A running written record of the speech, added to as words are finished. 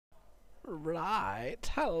Right,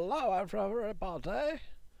 hello everybody.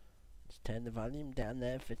 Let's turn the volume down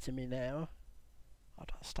there for me now. Oh,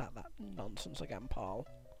 don't start that nonsense again, Paul.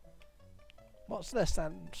 What's this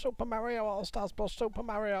then? Super Mario All-Stars plus Super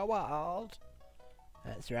Mario World?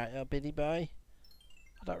 That's right, oh biddy boy.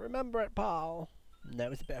 I don't remember it, Paul.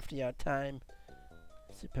 No, it's a bit after your time.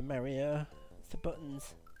 Super Mario. It's the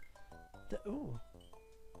buttons. Ooh.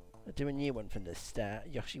 I'll do a new one from the start.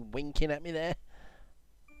 Yoshi winking at me there.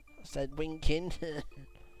 I said winking. I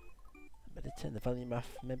better turn the volume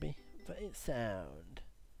off, maybe. For its sound.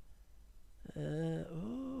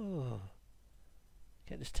 Ooh.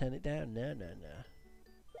 Can't just turn it down. No.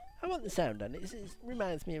 I want the sound on it. It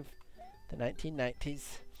reminds me of the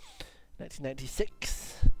 1990s.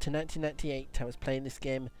 1996 to 1998. I was playing this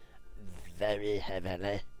game very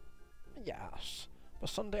heavily. Yes. For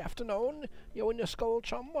Sunday afternoon, you and your school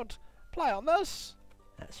chum would play on this.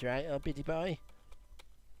 That's right, oh biddy boy.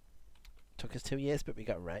 Took us 2 years, but we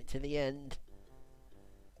got right to the end.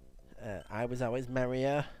 I was always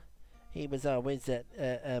Mario. He was always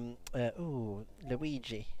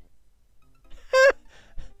Luigi.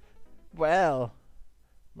 Well,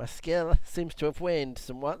 my skill seems to have waned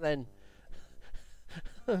somewhat then.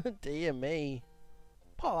 Dear me.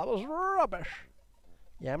 Paul, that was rubbish.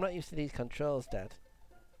 Yeah, I'm not used to these controls, Dad.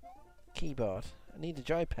 Keyboard. I need a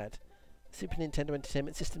joypad. Super Nintendo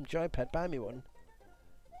Entertainment System joypad. Buy me one.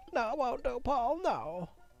 No, I won't do, Paul. No.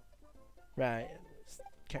 Right.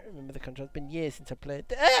 Can't remember the controls. It's been years since I played.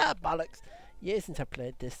 Bollocks! Years since I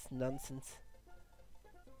played this nonsense.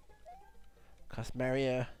 Of course,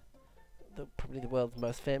 Mario, probably the world's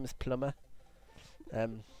most famous plumber.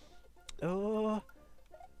 Oh,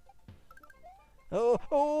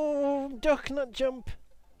 duck, not jump.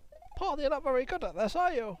 Paul, you're not very good at this,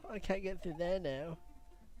 are you? I can't get through there now.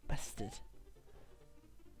 Bastard.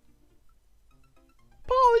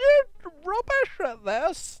 Paul, you're rubbish at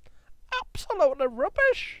this. Absolutely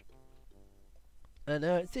rubbish. I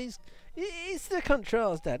know, it's the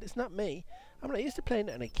controls, Dad. It's not me. I'm not used to playing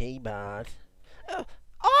it on a keyboard.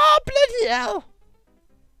 Oh, bloody hell!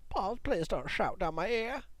 Paul, please don't shout down my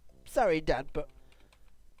ear. Sorry, Dad, but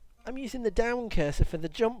I'm using the down cursor for the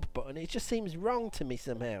jump button. It just seems wrong to me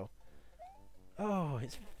somehow. Oh!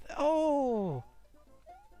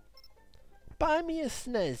 Buy me a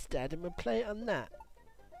Snes, Dad, and we'll play it on that.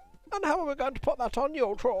 And how are we going to put that on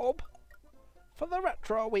YouTube? For the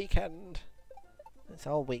retro weekend. It's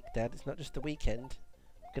all week, Dad. It's not just the weekend.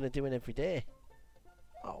 I'm going to do it every day.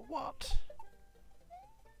 Oh, what?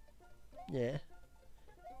 Yeah.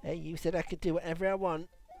 Hey, you said I could do whatever I want.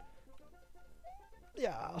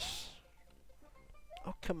 Yes.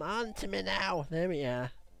 Oh, come on to me now. There we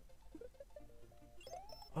are.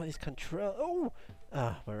 Oh, these control.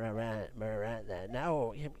 Oh, we're alright there.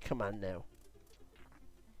 Now, come on now.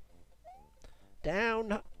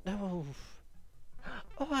 Down. No.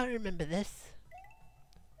 Oh, I remember this.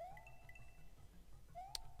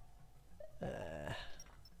 Of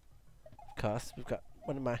course, we've got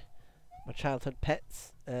one of my childhood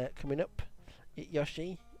pets coming up.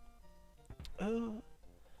 Yoshi. Oh,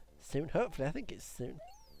 soon. Hopefully, I think it's soon.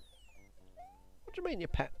 What do you mean, your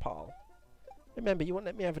pet, Paul? Remember, you wouldn't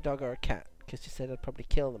let me have a dog or a cat because you said I'd probably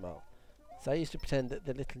kill them all. So I used to pretend that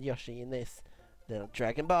the little Yoshi in this little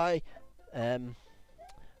dragon boy. I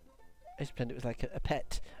used to pretend it was like a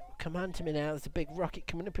pet. Oh, come on to me now. There's a big rocket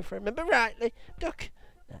coming up if I remember rightly. Duck.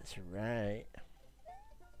 That's right.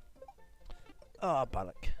 Oh,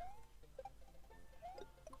 bollock.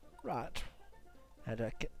 Right. How do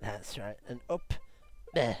I get... That's right. And up.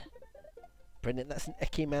 There. Brilliant. That's an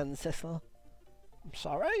Eki man, Cecil. I'm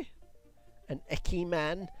sorry? An Eki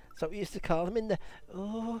man. That's what we used to call him in the...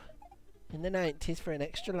 Oh. In the 90s for an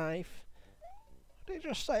extra life. What did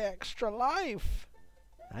you just say, extra life?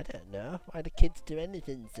 I don't know. Why do kids do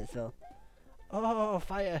anything, Cecil? Oh,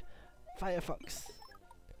 fire. Firefox.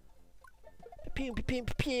 Pew, pew, pew,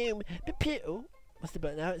 pew, pew, pew. Oh, what's the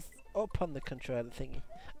button now? It's up on the controller thingy.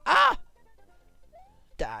 Ah!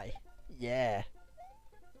 Die. Yeah.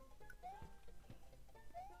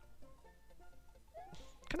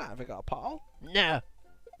 Can I have a go, Paul? No.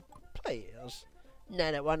 Please.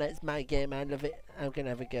 No, it's my game. I love it. I'm gonna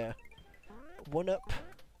have a go. One up.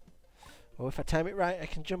 Oh, if I time it right, I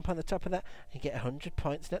can jump on the top of that and get 100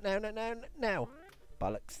 points. Now.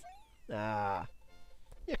 Bollocks. Ah.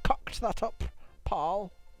 You cocked that up,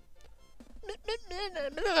 Paul.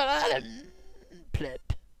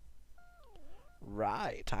 Plip.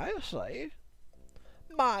 Right, I see.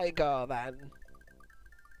 My go then.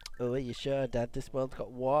 Oh, are you sure, Dad? This world's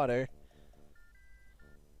got water.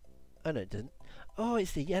 Oh, no, it doesn't. Oh,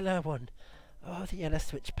 it's the yellow one. Oh, the yellow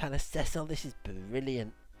switch palace Cecil. This is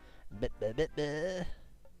brilliant. What are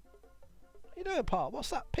you doing, Paul? What's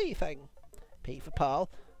that P thing? P for Paul.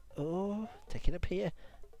 Oh, taking a pee.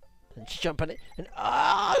 And jump on it. And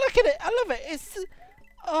oh, look at it! I love it. It's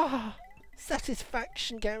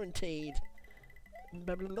satisfaction guaranteed.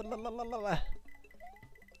 I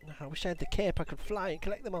wish I had the cape. I could fly and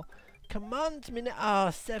collect them all. Command minute.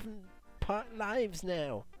 Ah, 7 lives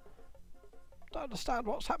now. Don't understand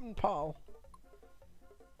what's happened, Paul.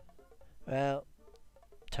 Well,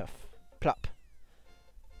 tough. Plop.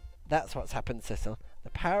 That's what's happened, Cecil.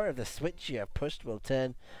 The power of the switch you have pushed will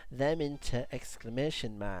turn them into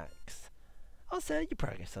exclamation marks. Also, your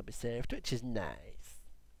progress will be saved, which is nice.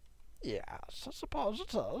 Yes, I suppose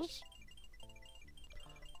it is.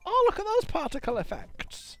 Oh, look at those particle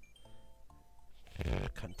effects.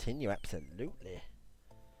 Continue, absolutely.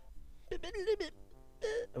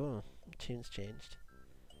 Oh, tune's changed.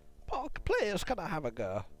 Paul, please, can I have a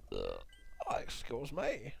go? Oh, excuse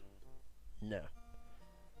me. No.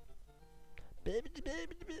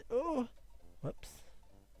 Oh, whoops.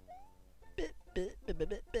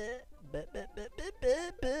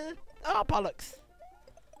 Oh, bollocks.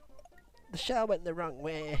 The shell went the wrong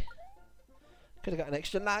way. Could have got an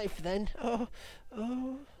extra life then. Oh,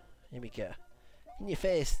 oh. Here we go. In your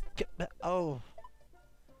face. Oh.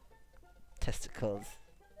 Testicles.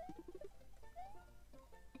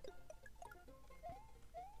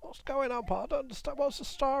 What's going on, Paul? I don't understand. What's the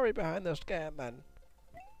story behind this game, man?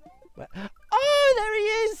 Oh, there he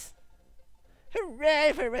is!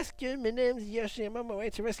 Hooray for rescuing! My name's Yoshi. I'm on my way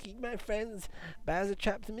to rescue my friends. Bowser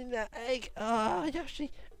trapped them in that egg. Oh,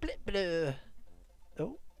 Yoshi. Blip blue.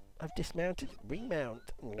 Oh, I've dismounted. Remount.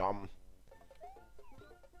 Nom.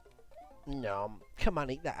 Nom. Come on,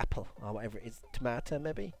 eat that apple. Or whatever it is. Tomato,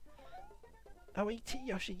 maybe? Oh, eat it,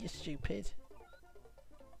 Yoshi, you stupid.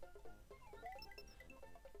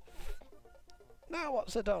 Now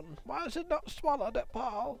what's it done? Why has it not swallowed it,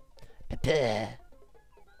 Paul?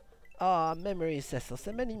 Ah, memories, Cecil.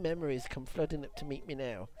 So many memories come flooding up to meet me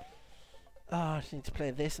now. Oh, I just need to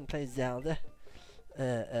play this and play Zelda.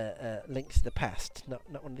 Links to the past,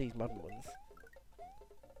 not one of these modern ones.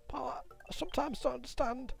 Paul, I sometimes don't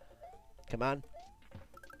understand. Come on.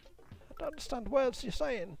 I don't understand words you're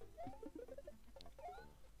saying.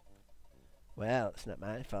 Well, it's not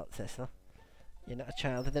my fault, Cecil. You're not a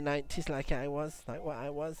child of the 90s like I was, like what I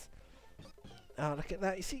was. Oh, look at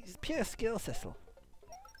that. You see, it's pure skill, Cecil.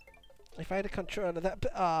 If I had a controller of that,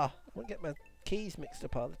 but I won't get my keys mixed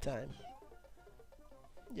up all the time.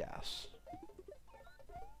 Yes.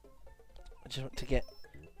 I just want to get...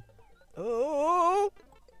 Oh!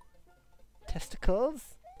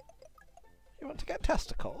 Testicles? You want to get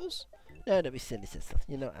testicles? No, don't be silly, Cecil.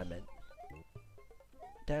 You know what I meant.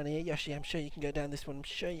 Down here, Yoshi, I'm sure you can go down this one. I'm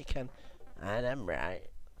sure you can. And I'm right.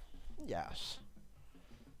 Yes.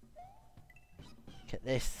 Look at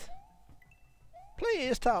this.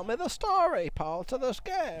 Please tell me the story, Paul, to this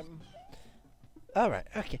game. Alright,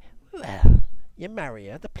 okay. Well, you're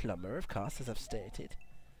Mario, the plumber, of course, as I've stated.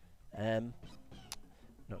 Not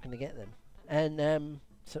going to get them. And,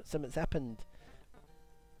 something's happened.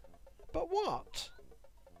 But what?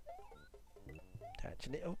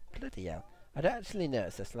 Actually, oh, bloody hell. I don't actually know,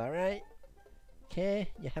 Cecil, alright? Okay,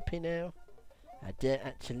 you happy now? I don't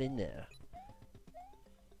actually know.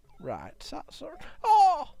 Right, that's sort of...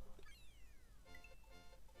 Oh!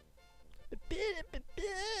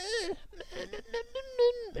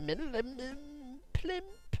 Plimp.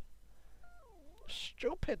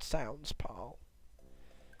 Stupid sounds, Paul.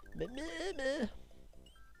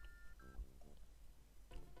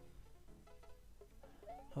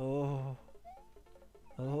 Oh.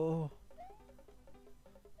 Oh.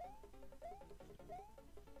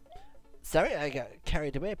 Sorry, I got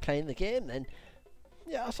carried away playing the game then.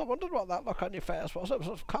 Yes, I wondered what that look on your face was. It was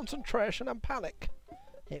of concentration and panic.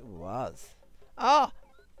 It was. Ah!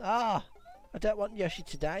 Ah! I don't want Yoshi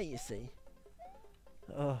to die, you see.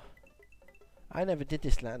 Oh. I never did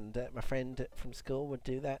this land. My friend from school would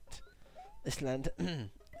do that. This land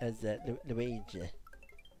as Luigi.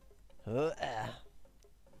 Oh,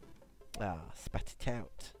 spat it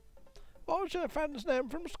out. What was your friend's name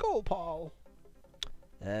from school, Paul?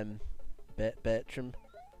 Bertram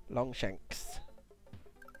Longshanks.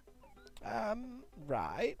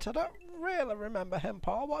 Right. I don't really remember him,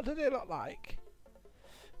 Paul. What did he look like?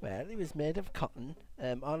 Well, he was made of cotton,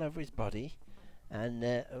 all over his body, and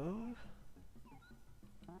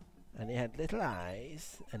and he had little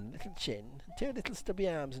eyes and a little chin, 2 little stubby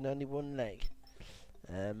arms, and only 1 leg.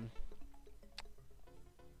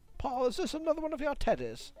 Paul, is this another one of your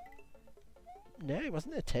teddies? No, it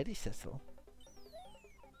wasn't a teddy, Cecil.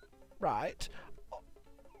 Right.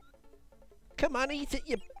 Come on, eat it,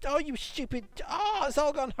 you... Oh, you stupid... Oh, it's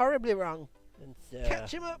all gone horribly wrong. And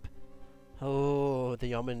catch him up. Oh,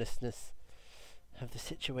 the ominousness of the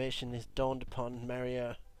situation is dawned upon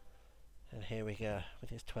Mario. And here we go,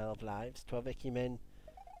 with his 12 lives. 12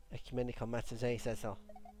 ecumenical matters, eh, Cecil?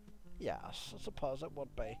 Yes, I suppose it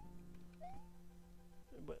would be.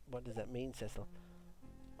 What does that mean, Cecil?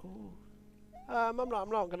 Ooh. I'm not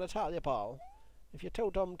going to tell you, Paul. If you're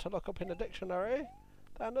too dumb to look up in a dictionary,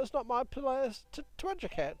 then it's not my place to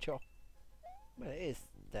educate you. Well, it is,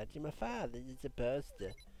 Dad. You're my father. You're supposed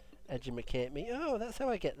to educate me. Oh, that's how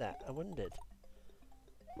I get that. I wondered.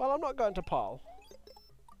 Well, I'm not going to, Paul.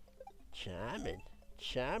 Charming.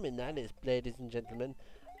 Charming, that is, ladies and gentlemen.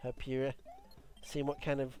 Hope you're seeing what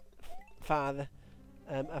kind of father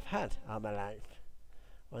I've had all my life.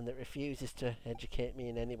 One that refuses to educate me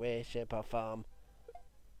in any way, shape or form.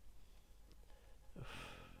 Oof.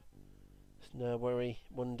 There's no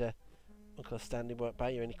wonder Uncle Stanley won't buy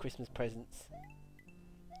you any Christmas presents.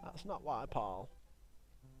 That's not why, Paul.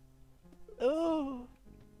 Oh!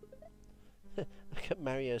 Look at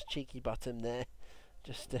Mario's cheeky bottom there.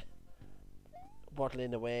 Just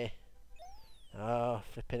waddling away. Oh,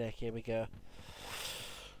 flipping heck, here we go.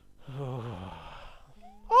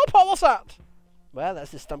 Oh, Paul, what's that? Well,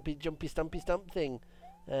 that's the stumpy, jumpy, stumpy, stump thing.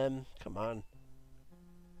 Come on.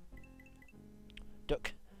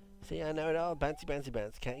 Duck. See, I know it all. Bouncy, bouncy,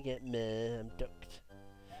 bounce. Can't get me. I'm ducked.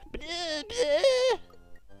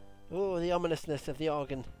 Oh, the ominousness of the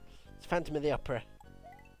organ. It's Phantom of the Opera.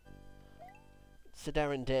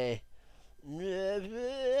 Sidaran Day.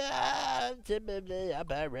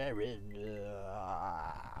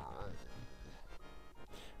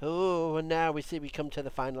 Oh, and now we come to the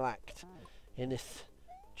final act in this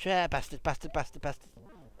bastard.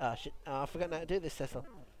 Oh shit! Oh, I forgot how to do this, Cecil.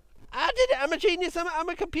 I did it. I'm a genius. I'm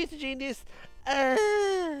a computer genius.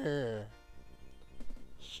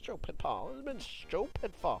 Stupid, Paul. It's been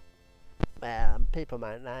stupid for. Well, people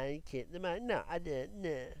might like it. They might not. I don't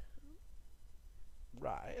know.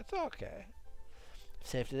 Right, it's okay.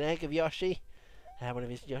 Saved an egg of Yoshi. One of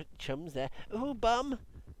his chums there. Ooh, bum.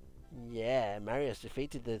 Yeah, Mario's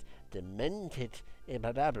defeated the demented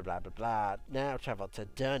blah blah blah blah blah blah. Now travel to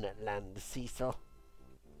Donut Land, Cecil.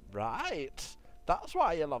 Right. That's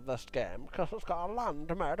why you love this game, because it's got a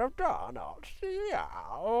land made of donuts. Yeah.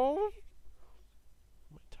 Am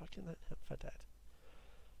I talking that for Dad?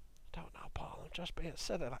 Don't know, Paul. I'm just being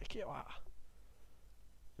silly like you are.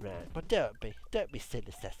 Right, but don't be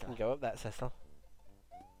silly, Cecil. Go up that, Cecil.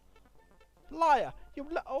 Liar!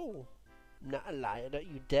 Oh, I'm not a liar. Don't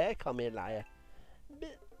you dare call me a liar.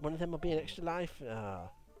 One of them will be an extra life.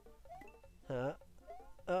 You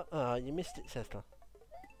missed it, Cecil.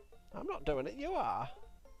 I'm not doing it. You are.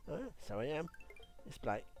 Oh, so I am. It's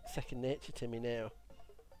like second nature to me now.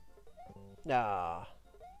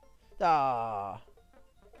 Right,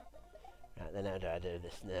 then how do I do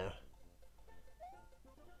this now?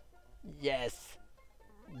 Yes!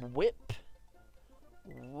 Whip!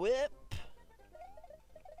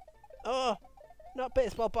 Oh! Not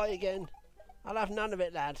baseball boy again! I'll have none of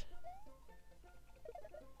it, lad.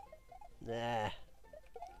 Nah.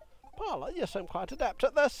 Paul, you seem quite adept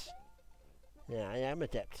at this. Yeah, I am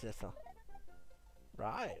adept, Cecil.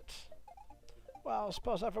 Right. Well, I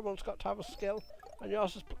suppose everyone's got to have a skill, and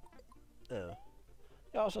yours is...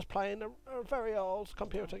 Yours is playing a very old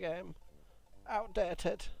computer game.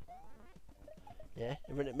 Outdated. Yeah,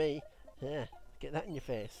 you run at me. Yeah, get that in your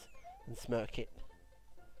face and smirk it.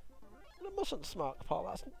 You mustn't smirk, Paul.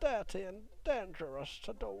 That's dirty and dangerous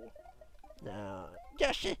to do. No,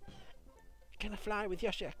 Yoshi. Can I fly with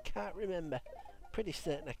Yoshi? I can't remember. Pretty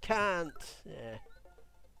certain I can't. Yeah.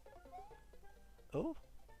 Oh.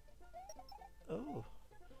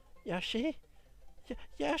 Yoshi.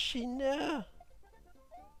 Yoshi, no.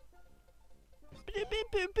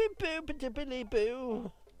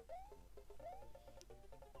 Boo.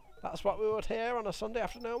 That's what we would hear on a Sunday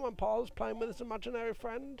afternoon when Paul was playing with his imaginary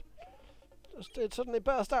friend. It suddenly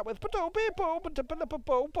burst out with boo.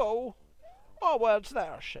 Or words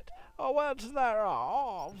there, shit. Or words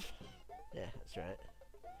thereof. Yeah, that's right.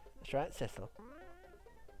 That's right, Cecil.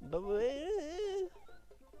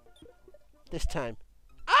 This time.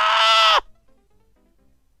 Ah!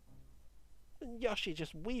 And Yoshi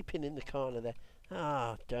just weeping in the corner there.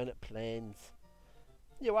 Ah, donut plains.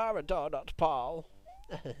 You are a donut, Paul.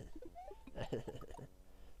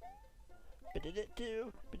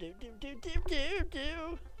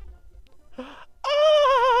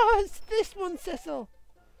 Oh, it's this one, Cecil.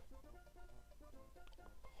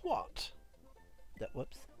 What?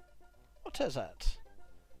 Whoops. What is it?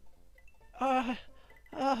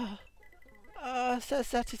 So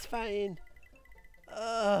satisfying.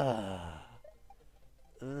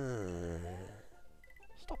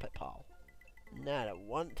 Stop it, Paul. No, I don't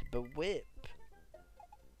want to whip.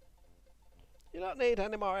 You don't need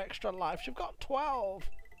any more extra lives. You've got 12.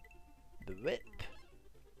 Whip.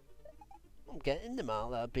 I'm getting them all,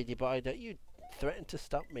 though, biddy boy. Don't you threaten to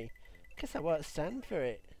stop me. Guess I won't stand for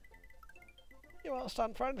it. You won't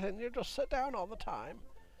stand for anything. You just sit down all the time.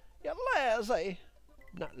 You're lazy.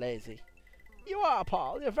 I'm not lazy. You are,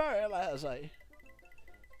 Paul. You're very lazy.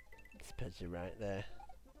 I suppose you're right there.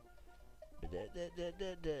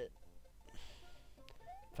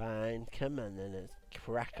 Fine, come on then, let's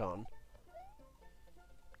crack on.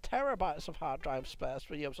 Terabytes of hard drive space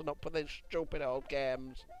for using up for these stupid old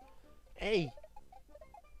games. Hey,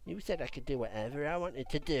 you said I could do whatever I wanted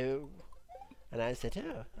to do. And I said,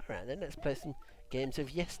 oh, alright then, let's play some games of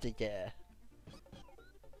yesteryear.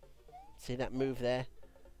 See that move there?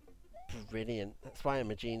 Brilliant. That's why I'm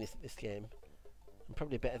a genius at this game. I'm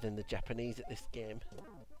probably better than the Japanese at this game.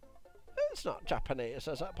 It's not Japanese,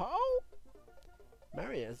 is it, Paul?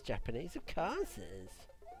 Mario's Japanese, of course it is.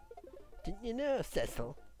 Didn't you know,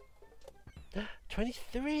 Cecil?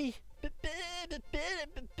 23! That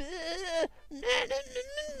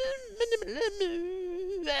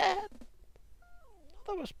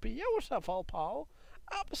was beautiful, Paul.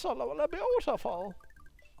 Absolutely beautiful.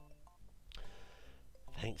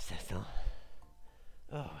 Thanks, Cecil.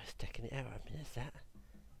 Oh, it's taking it out of me, is that?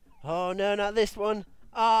 Oh no, not this one!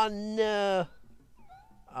 Oh no!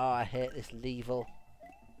 Oh, I hate this level.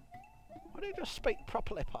 Why don't you just speak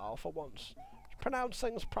properly, Paul, for once? Pronounce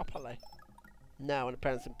things properly. No, I want to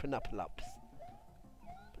pronounce them Prenopolops.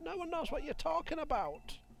 But no one knows what you're talking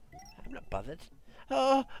about. I'm not bothered.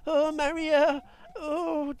 Oh, oh, Mario!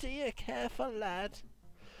 Oh dear, careful, lad.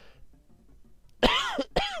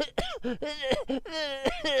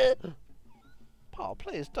 Paul,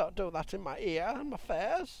 please don't do that in my ear and my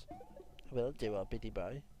face. I will do, old biddy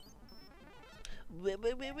boy. Whip,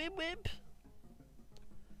 whip, whip, whip, whip.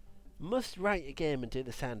 Must write a game and do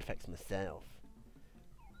the sound effects myself.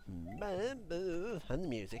 And the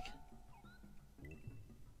music.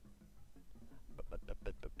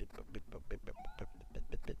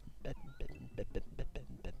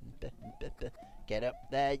 Get up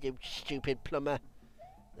there, you stupid plumber.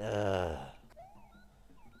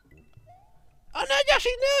 Oh no, Yoshi,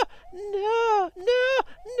 no! No! No!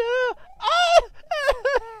 No! Oh!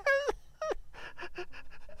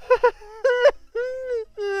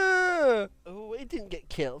 Oh, it didn't get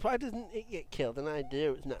killed. Why doesn't it get killed and I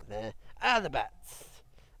do? It's not there. Ah, the bats.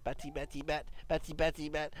 Batty, batty, bat. Batty, batty,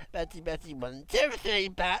 bat. Batty, batty, 1, 2, 3,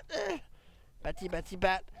 bat. Batty, batty,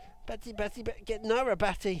 bat. Batty, batty, bat. Get Nora,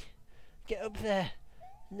 Batty. Get up there.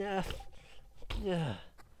 No.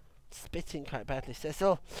 Spitting quite badly,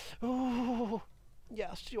 Cecil. Oh,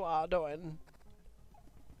 yes, you are doing.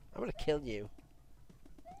 I'm going to kill you.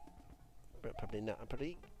 But probably not. I'm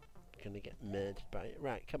probably going to get murdered by it.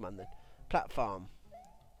 Right, come on then. Platform.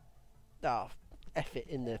 Oh, F it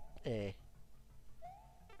in the air.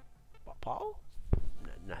 What, Paul?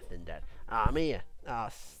 No, nothing, Dad. Oh, I'm here. Oh,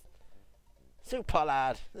 super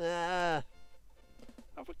lad. Can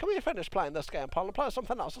we finish playing this game, Paul, and play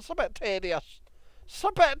something else? It's a bit tedious. It's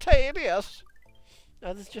a bit tedious.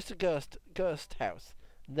 Oh, there's just a ghost house.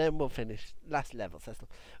 Then we'll finish. Last level, Cecil.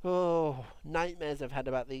 Oh, nightmares I've had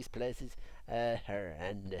about these places.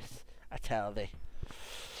 Horrendous. I tell thee.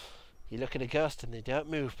 You look at a ghost and they don't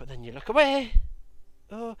move, but then you look away.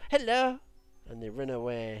 Oh, hello. And they run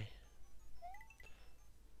away.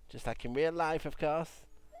 Just like in real life, of course.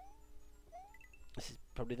 This is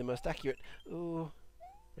probably the most accurate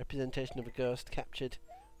representation of a ghost captured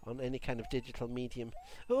on any kind of digital medium.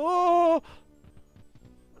 Oh!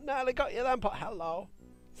 Nearly got you then, but hello.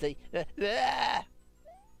 See?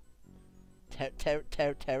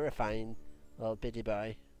 Terrifying little biddy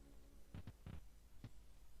boy.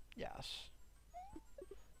 Yes.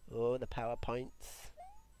 Oh, the PowerPoints.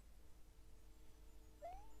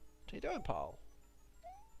 What are you doing, Paul?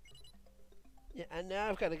 Yeah, I know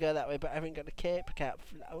I've got to go that way, but I haven't got a cape. I can't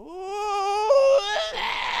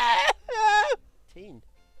Teen.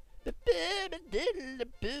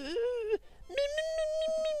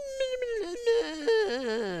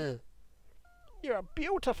 You're a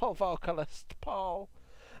beautiful vocalist, Paul.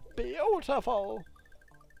 Beautiful.